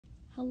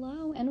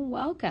Hello and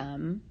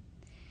welcome.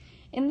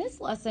 In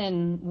this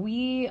lesson,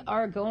 we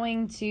are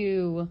going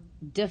to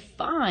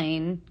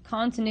define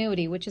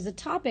continuity, which is a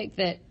topic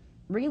that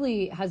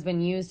really has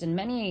been used in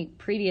many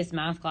previous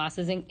math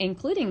classes,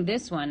 including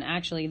this one,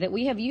 actually, that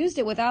we have used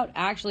it without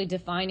actually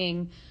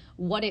defining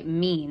what it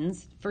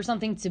means for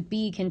something to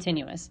be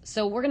continuous.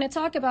 So we're going to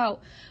talk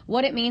about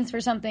what it means for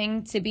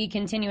something to be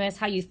continuous,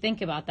 how you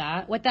think about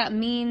that, what that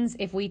means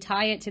if we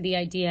tie it to the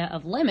idea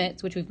of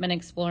limits, which we've been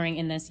exploring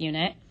in this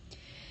unit.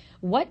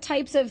 What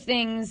types of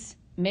things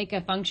make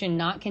a function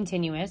not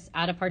continuous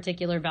at a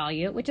particular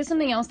value, which is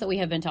something else that we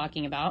have been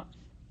talking about.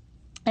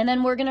 And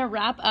then we're going to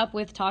wrap up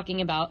with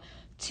talking about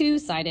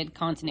two-sided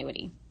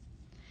continuity.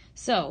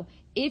 So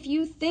if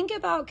you think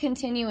about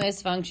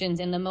continuous functions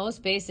in the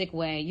most basic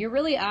way, you're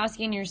really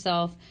asking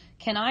yourself,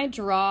 can I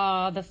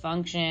draw the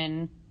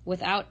function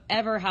without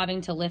ever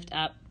having to lift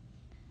up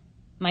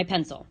my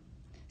pencil?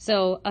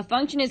 So a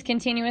function is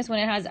continuous when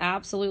it has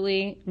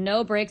absolutely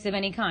no breaks of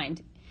any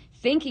kind.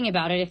 Thinking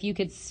about it, if you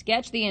could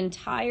sketch the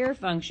entire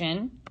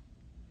function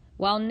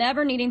while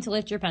never needing to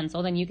lift your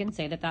pencil, then you can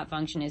say that that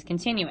function is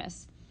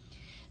continuous.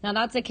 Now,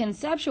 that's a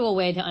conceptual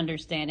way to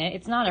understand it.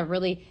 It's not a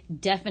really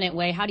definite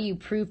way. How do you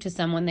prove to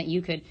someone that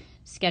you could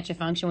sketch a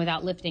function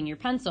without lifting your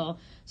pencil?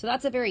 So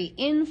that's a very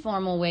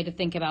informal way to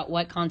think about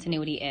what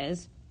continuity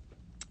is.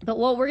 But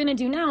what we're going to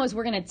do now is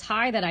we're going to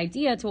tie that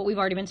idea to what we've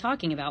already been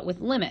talking about with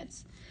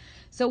limits.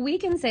 So we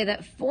can say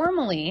that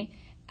formally,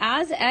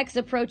 as x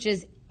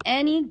approaches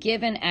any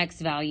given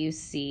x value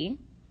c,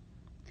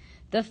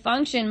 the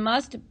function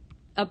must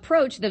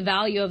approach the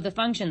value of the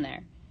function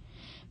there,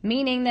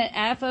 meaning that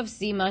f of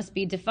c must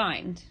be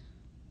defined.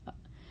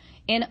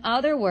 In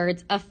other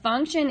words, a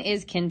function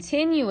is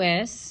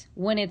continuous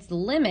when its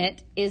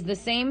limit is the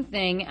same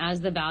thing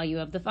as the value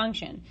of the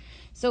function.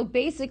 So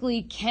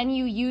basically, can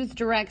you use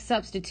direct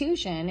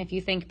substitution? If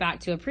you think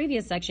back to a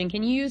previous section,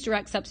 can you use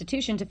direct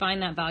substitution to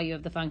find that value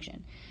of the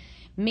function?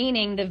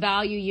 Meaning the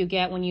value you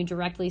get when you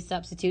directly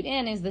substitute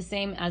in is the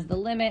same as the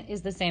limit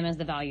is the same as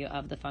the value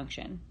of the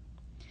function.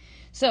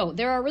 So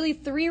there are really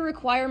three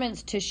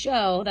requirements to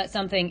show that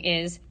something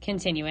is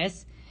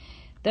continuous.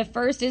 The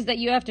first is that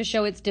you have to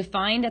show it's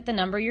defined at the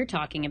number you're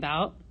talking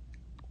about,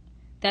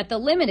 that the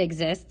limit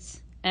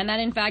exists, and that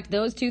in fact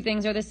those two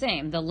things are the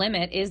same. The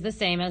limit is the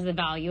same as the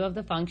value of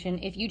the function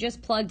if you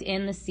just plugged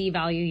in the c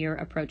value you're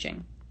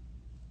approaching.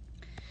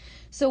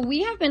 So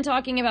we have been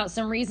talking about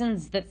some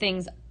reasons that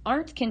things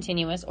aren't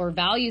continuous or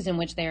values in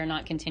which they are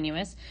not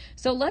continuous.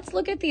 So let's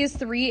look at these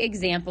three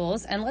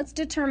examples and let's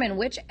determine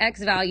which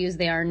x values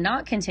they are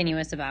not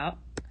continuous about.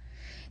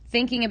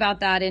 Thinking about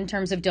that in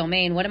terms of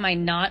domain, what am I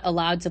not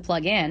allowed to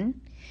plug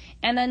in?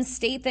 And then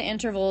state the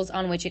intervals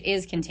on which it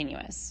is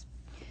continuous.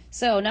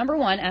 So number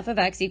one, f of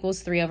x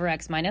equals 3 over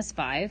x minus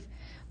 5.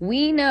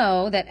 We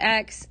know that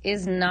x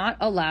is not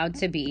allowed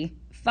to be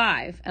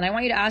 5. And I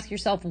want you to ask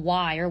yourself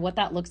why or what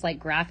that looks like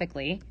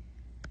graphically.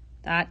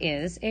 That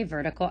is a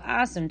vertical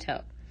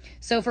asymptote.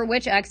 So for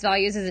which x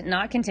values is it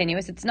not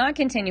continuous? It's not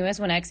continuous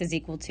when x is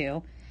equal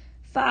to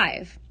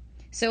 5.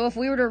 So if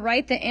we were to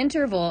write the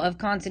interval of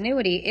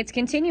continuity, it's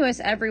continuous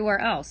everywhere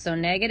else. So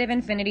negative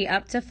infinity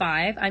up to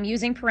 5. I'm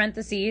using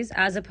parentheses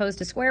as opposed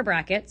to square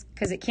brackets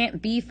because it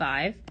can't be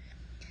 5.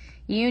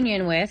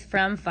 Union with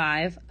from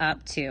 5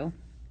 up to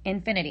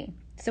infinity.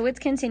 So it's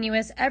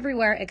continuous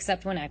everywhere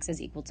except when x is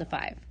equal to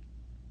 5.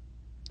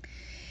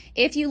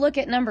 If you look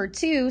at number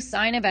 2,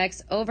 sine of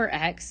x over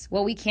x,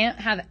 well, we can't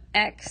have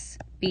x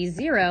be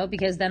 0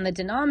 because then the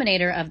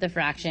denominator of the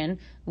fraction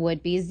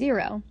would be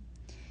 0.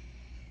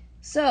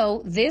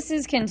 So this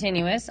is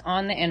continuous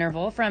on the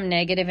interval from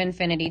negative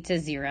infinity to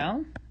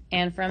 0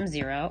 and from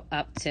 0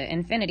 up to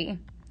infinity.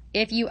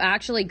 If you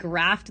actually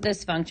graphed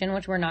this function,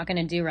 which we're not going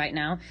to do right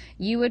now,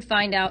 you would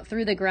find out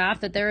through the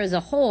graph that there is a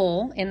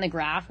hole in the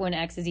graph when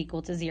x is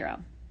equal to 0.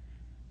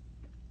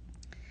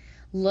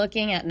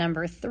 Looking at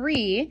number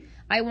 3,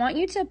 I want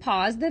you to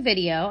pause the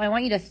video. I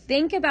want you to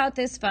think about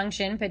this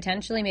function,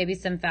 potentially maybe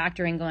some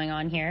factoring going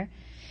on here,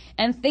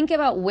 and think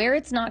about where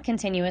it's not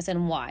continuous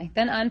and why.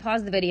 Then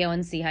unpause the video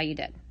and see how you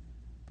did.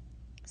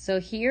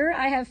 So here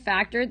I have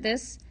factored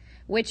this,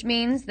 which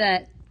means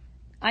that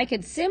I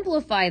could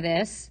simplify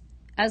this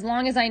as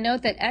long as I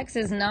note that x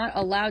is not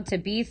allowed to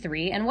be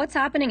 3. And what's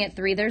happening at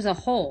 3? There's a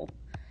hole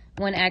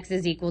when x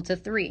is equal to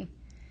 3.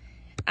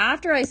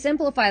 After I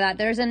simplify that,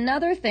 there's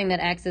another thing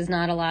that x is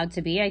not allowed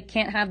to be. I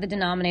can't have the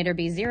denominator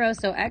be 0,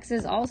 so x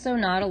is also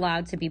not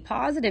allowed to be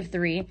positive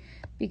 3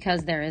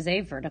 because there is a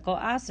vertical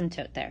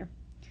asymptote there.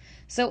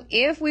 So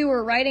if we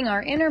were writing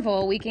our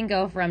interval, we can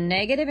go from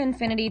negative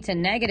infinity to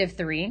negative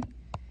 3,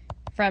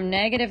 from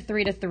negative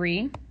 3 to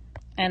 3,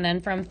 and then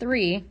from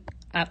 3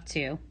 up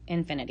to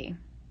infinity.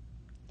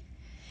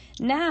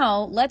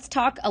 Now, let's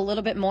talk a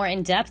little bit more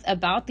in depth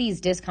about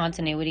these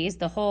discontinuities,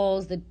 the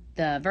holes, the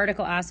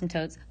vertical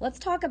asymptotes. Let's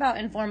talk about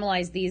and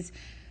formalize these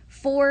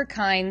 4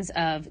 kinds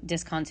of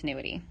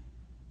discontinuity.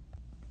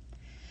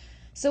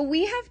 So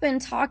we have been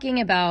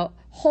talking about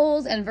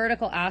holes and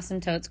vertical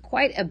asymptotes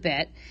quite a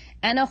bit,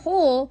 And a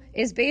hole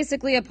is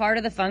basically a part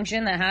of the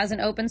function that has an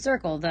open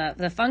circle.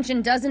 The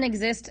function doesn't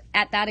exist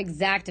at that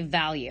exact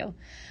value.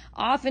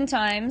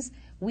 Oftentimes,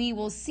 we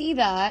will see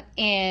that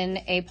in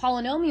a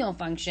polynomial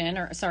function,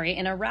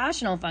 in a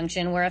rational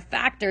function where a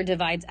factor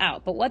divides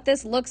out. But what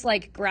this looks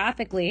like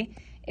graphically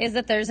is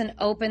that there's an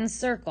open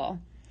circle.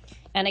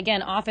 And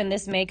again, often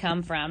this may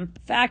come from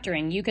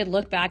factoring. You could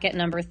look back at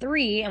number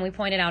 3 and we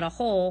pointed out a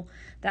hole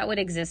that would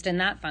exist in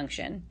that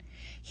function.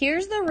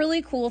 Here's the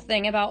really cool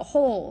thing about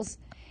holes.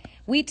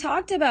 We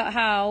talked about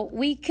how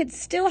we could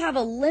still have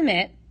a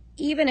limit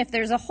even if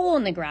there's a hole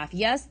in the graph.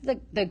 Yes,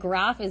 the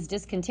graph is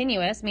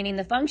discontinuous, meaning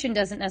the function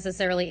doesn't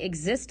necessarily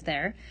exist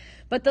there,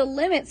 but the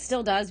limit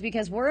still does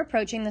because we're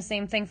approaching the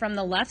same thing from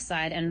the left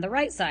side and the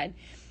right side.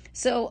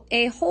 So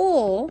in a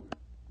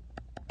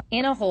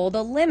hole,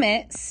 the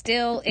limit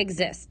still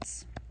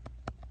exists.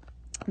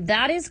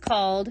 That is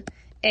called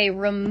a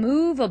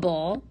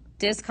removable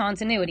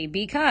discontinuity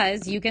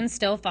because you can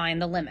still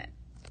find the limit.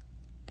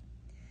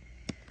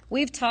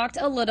 We've talked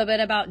a little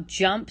bit about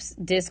jumps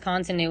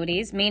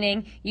discontinuities,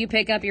 meaning you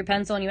pick up your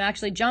pencil and you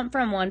actually jump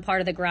from one part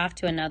of the graph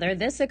to another.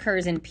 This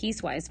occurs in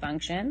piecewise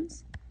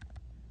functions,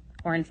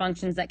 or in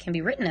functions that can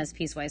be written as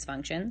piecewise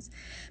functions.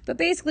 But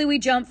basically, we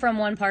jump from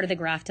one part of the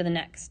graph to the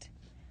next.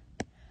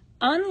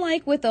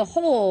 Unlike with a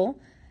hole,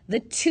 the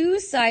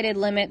two-sided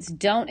limits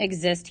don't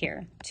exist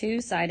here.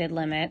 Two-sided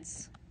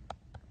limits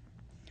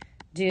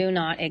do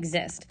not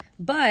exist,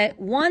 but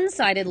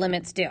one-sided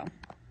limits do.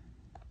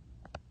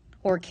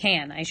 Or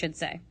can, I should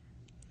say.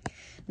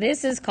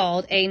 This is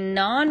called a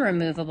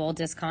non-removable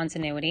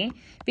discontinuity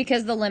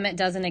because the limit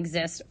doesn't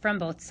exist from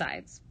both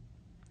sides,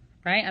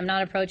 right? I'm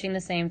not approaching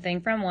the same thing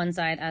from one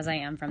side as I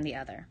am from the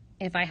other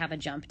if I have a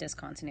jump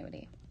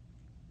discontinuity.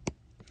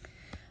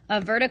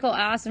 A vertical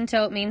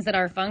asymptote means that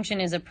our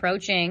function is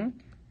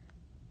approaching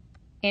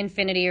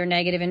infinity or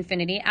negative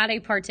infinity at a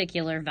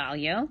particular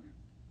value.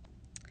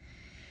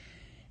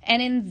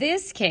 And in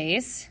this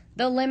case,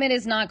 the limit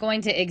is not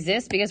going to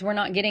exist because we're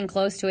not getting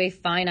close to a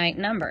finite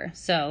number.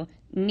 So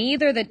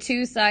neither the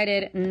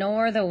two-sided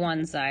nor the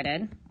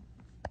one-sided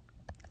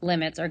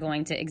limits are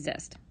going to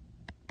exist.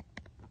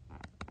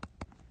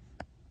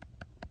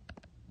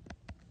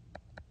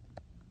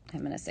 I'm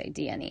going to say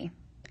DNE.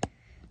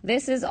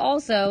 This is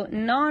also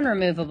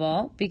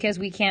non-removable because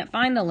we can't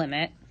find the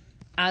limit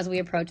as we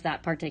approach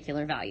that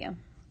particular value.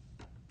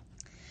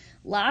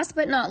 Last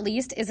but not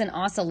least is an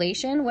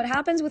oscillation. What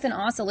happens with an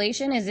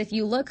oscillation is if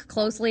you look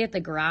closely at the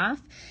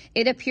graph,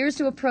 it appears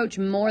to approach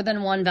more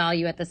than one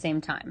value at the same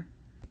time.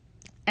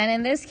 And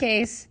in this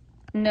case,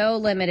 no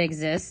limit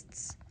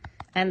exists,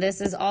 and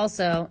this is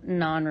also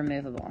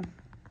non-removable.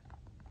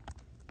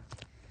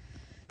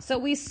 So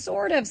we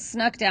sort of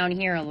snuck down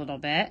here a little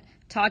bit,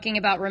 talking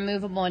about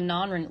removable and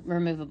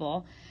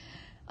non-removable.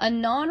 A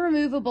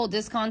non-removable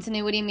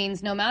discontinuity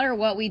means no matter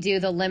what we do,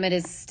 the limit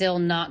is still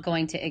not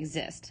going to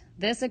exist.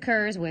 This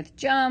occurs with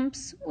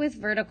jumps, with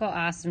vertical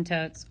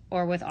asymptotes,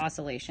 or with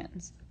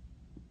oscillations.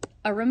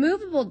 A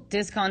removable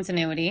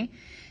discontinuity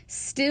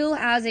still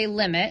has a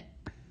limit,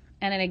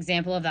 and an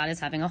example of that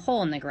is having a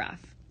hole in the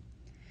graph.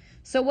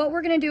 So what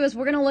we're going to do is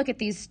we're going to look at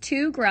these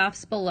two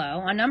graphs below.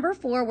 On number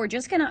 4, we're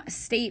just going to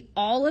state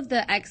all of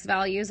the x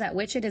values at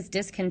which it is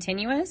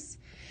discontinuous,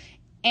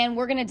 and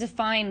we're going to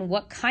define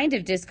what kind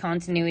of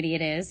discontinuity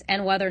it is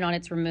and whether or not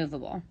it's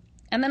removable.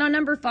 And then on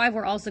number 5,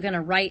 we're also going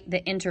to write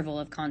the interval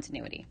of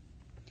continuity.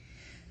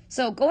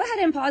 So go ahead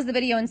and pause the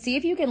video and see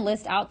if you can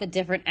list out the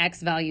different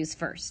x values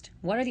first.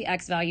 What are the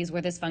x values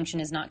where this function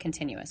is not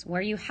continuous,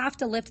 where you have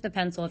to lift the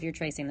pencil if you're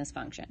tracing this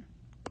function?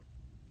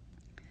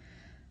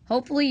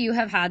 Hopefully you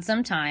have had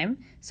some time.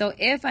 So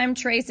if I'm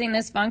tracing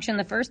this function,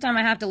 the first time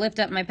I have to lift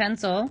up my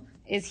pencil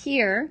is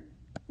here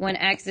when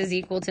x is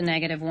equal to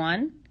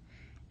 -1.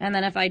 And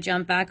then if I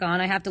jump back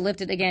on, I have to lift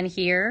it again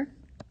here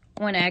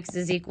when x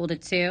is equal to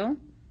 2.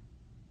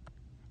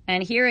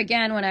 And here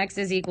again when x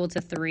is equal to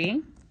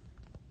 3.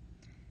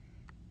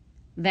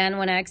 Then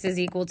when x is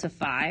equal to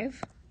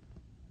 5.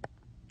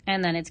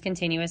 And then it's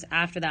continuous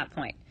after that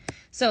point.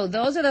 So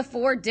those are the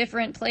 4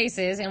 different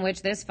places in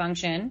which this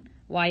function,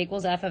 y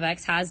equals f of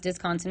x, has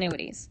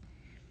discontinuities.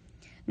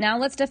 Now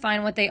let's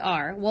define what they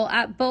are. Well,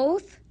 at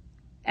both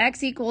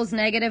x equals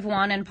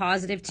 -1 and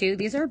 +2,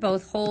 these are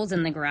both holes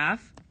in the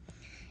graph,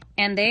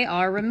 and they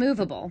are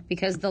removable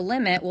because the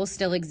limit will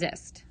still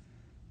exist.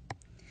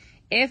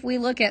 If we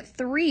look at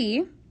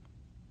 3,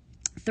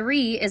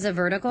 3 is a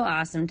vertical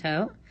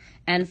asymptote,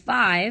 and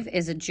 5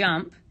 is a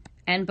jump,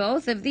 and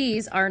both of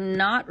these are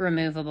not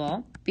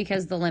removable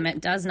because the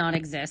limit does not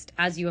exist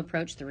as you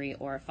approach 3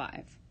 or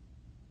 5.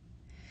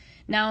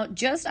 Now,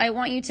 I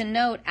want you to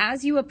note,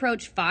 as you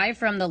approach 5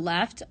 from the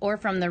left or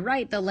from the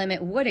right, the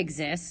limit would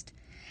exist.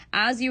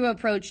 As you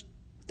approach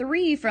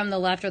 3 from the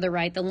left or the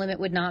right, the limit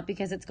would not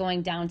because it's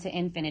going down to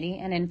infinity,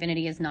 and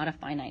infinity is not a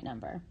finite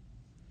number.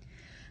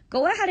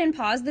 Go ahead and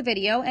pause the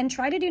video and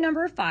try to do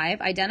number 5,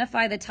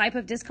 identify the type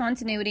of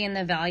discontinuity and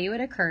the value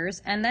it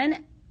occurs, and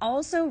then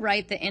also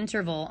write the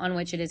interval on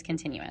which it is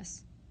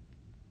continuous.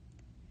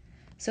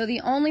 So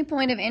the only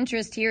point of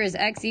interest here is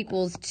x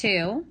equals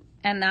 2.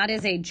 and that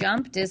is a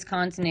jump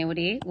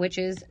discontinuity, which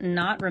is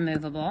not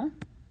removable.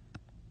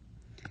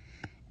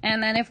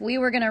 And then if we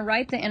were going to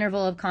write the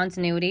interval of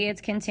continuity,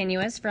 it's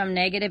continuous from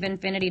negative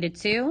infinity to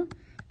 2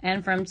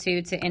 and from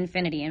 2 to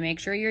infinity. And make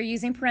sure you're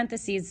using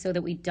parentheses so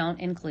that we don't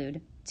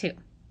include 2.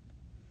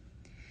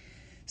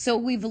 So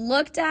we've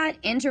looked at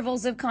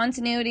intervals of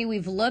continuity.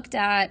 We've looked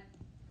at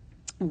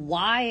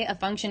why a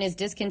function is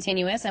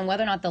discontinuous and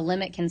whether or not the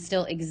limit can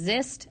still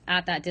exist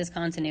at that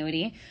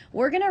discontinuity.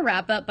 We're going to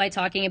wrap up by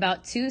talking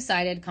about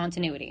two-sided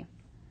continuity.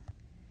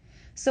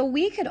 So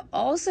we could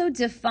also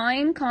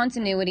define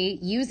continuity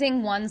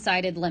using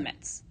one-sided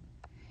limits.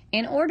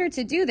 In order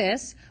to do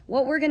this,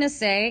 what we're going to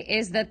say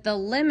is that the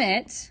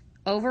limit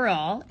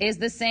overall is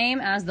the same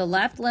as the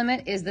left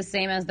limit is the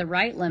same as the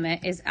right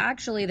limit is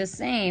actually the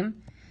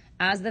same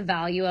as the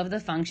value of the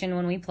function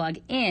when we plug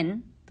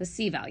in the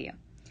c value.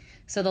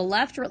 So the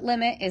left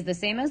limit is the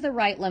same as the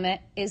right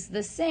limit is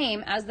the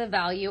same as the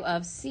value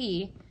of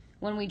c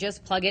when we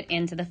just plug it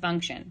into the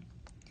function.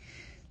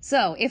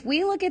 So if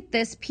we look at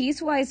this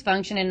piecewise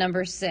function in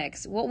number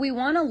 6, what we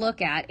want to look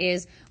at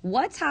is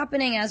what's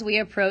happening as we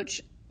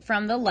approach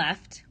from the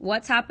left,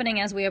 what's happening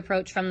as we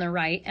approach from the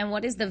right, and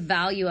what is the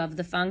value of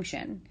the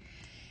function.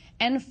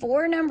 And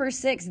for number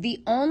 6,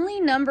 the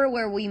only number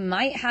where we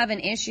might have an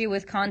issue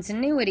with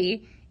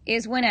continuity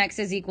is when x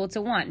is equal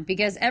to 1,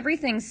 because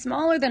everything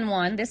smaller than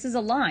 1, this is a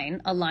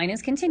line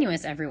is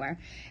continuous everywhere.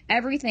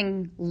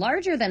 Everything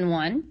larger than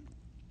 1,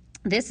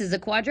 this is a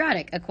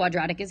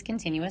quadratic is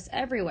continuous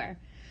everywhere.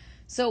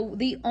 So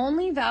the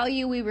only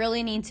value we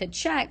really need to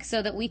check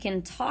so that we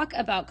can talk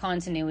about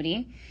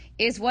continuity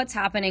is what's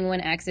happening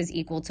when x is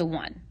equal to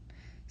 1.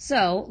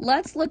 So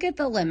let's look at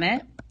the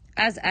limit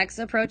as x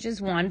approaches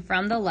 1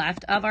 from the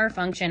left of our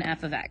function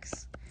f of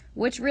x,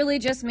 which really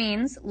just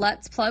means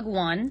let's plug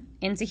 1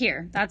 into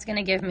here. That's going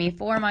to give me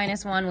 4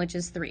 minus 1, which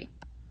is 3.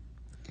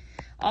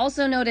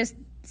 Also notice,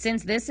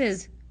 since this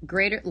is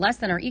less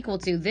than or equal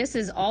to, this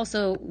is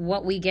also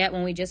what we get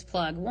when we just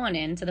plug 1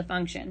 into the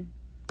function.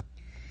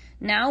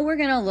 Now we're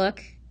going to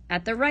look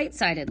at the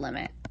right-sided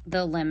limit.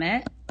 The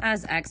limit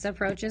as x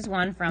approaches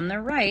 1 from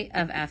the right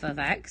of f of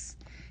x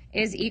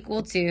is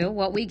equal to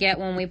what we get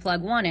when we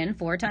plug 1 in,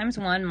 4 times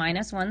 1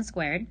 minus 1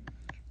 squared,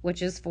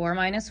 which is 4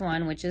 minus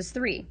 1, which is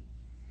 3.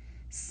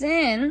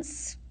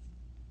 Since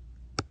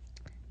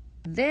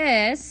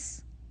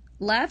this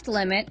left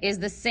limit is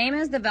the same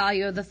as the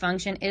value of the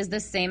function is the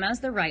same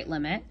as the right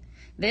limit,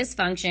 this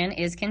function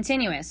is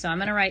continuous. So I'm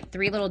going to write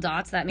 3 little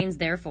dots. That means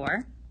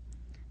therefore.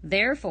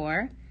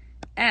 Therefore,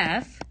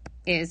 f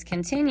is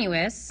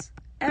continuous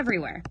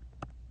everywhere.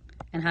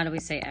 And how do we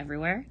say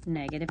everywhere?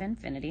 Negative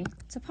infinity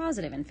to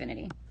positive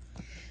infinity.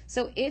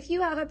 So if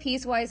you have a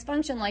piecewise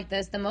function like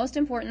this, the most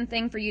important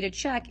thing for you to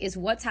check is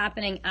what's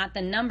happening at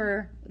the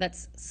number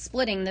that's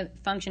splitting the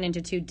function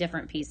into 2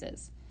 different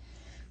pieces.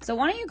 So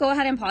why don't you go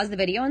ahead and pause the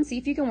video and see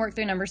if you can work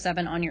through number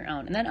 7 on your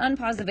own, and then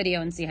unpause the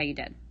video and see how you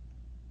did.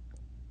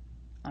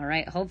 All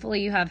right,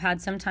 hopefully you have had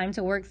some time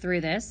to work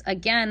through this.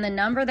 Again, the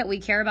number that we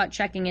care about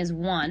checking is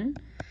 1.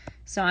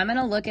 So I'm going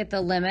to look at the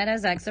limit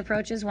as x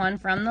approaches 1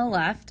 from the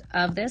left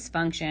of this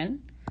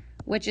function,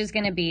 which is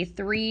going to be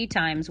 3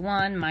 times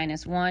 1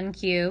 minus 1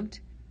 cubed,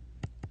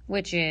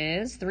 which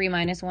is 3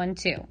 minus 1,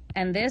 2.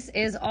 And this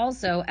is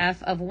also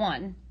f of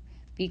 1,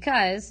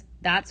 because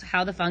that's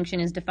how the function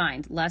is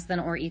defined, less than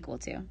or equal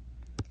to.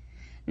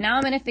 Now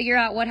I'm going to figure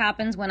out what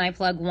happens when I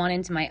plug 1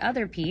 into my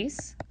other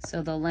piece.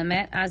 So the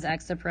limit as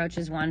x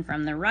approaches 1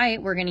 from the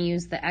right, we're going to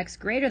use the x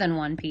greater than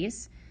 1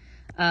 piece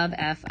of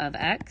f of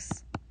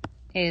x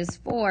is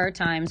 4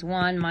 times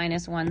 1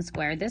 minus 1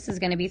 squared. This is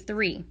going to be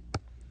 3.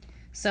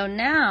 So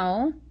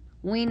now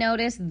we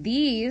notice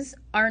these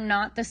are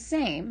not the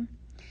same,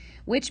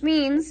 which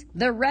means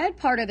the red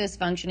part of this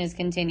function is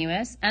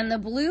continuous and the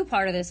blue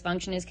part of this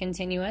function is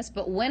continuous,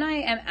 but when I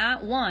am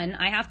at 1,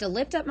 I have to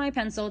lift up my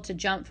pencil to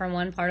jump from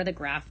one part of the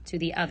graph to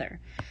the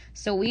other.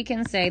 So we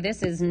can say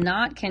this is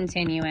not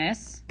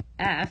continuous,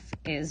 f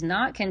is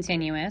not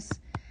continuous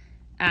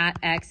at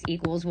x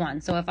equals 1.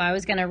 So if I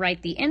was going to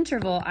write the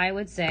interval, I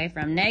would say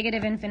from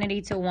negative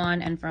infinity to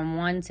 1 and from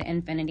 1 to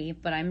infinity,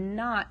 but I'm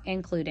not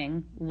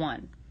including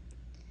 1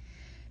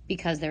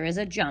 because there is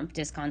a jump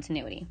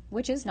discontinuity,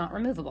 which is not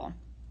removable.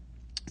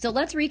 So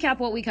let's recap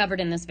what we covered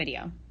in this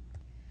video.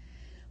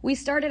 We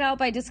started out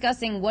by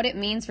discussing what it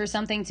means for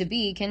something to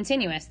be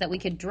continuous, that we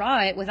could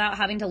draw it without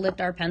having to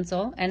lift our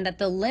pencil, and that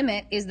the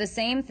limit is the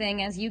same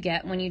thing as you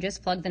get when you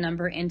just plug the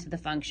number into the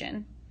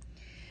function.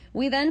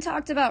 We then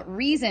talked about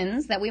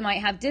reasons that we might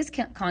have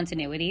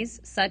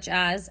discontinuities, such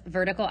as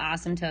vertical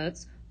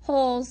asymptotes,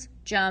 holes,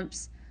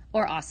 jumps,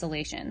 or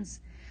oscillations.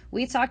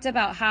 We talked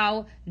about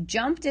how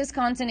jump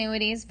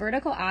discontinuities,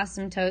 vertical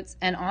asymptotes,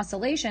 and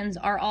oscillations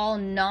are all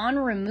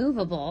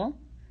non-removable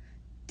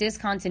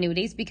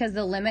discontinuities because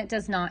the limit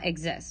does not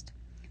exist,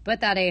 but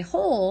that a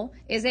hole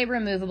is a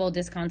removable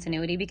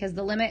discontinuity because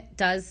the limit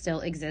does still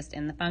exist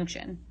in the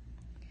function.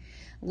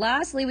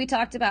 Lastly, we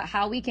talked about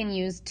how we can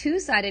use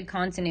two-sided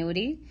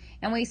continuity,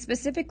 and we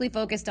specifically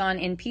focused on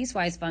in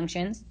piecewise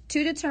functions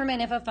to determine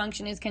if a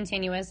function is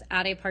continuous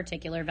at a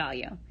particular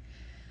value.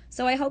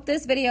 So I hope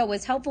this video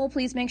was helpful.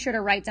 Please make sure to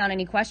write down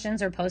any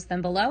questions or post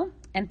them below.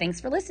 And thanks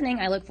for listening.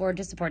 I look forward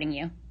to supporting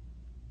you.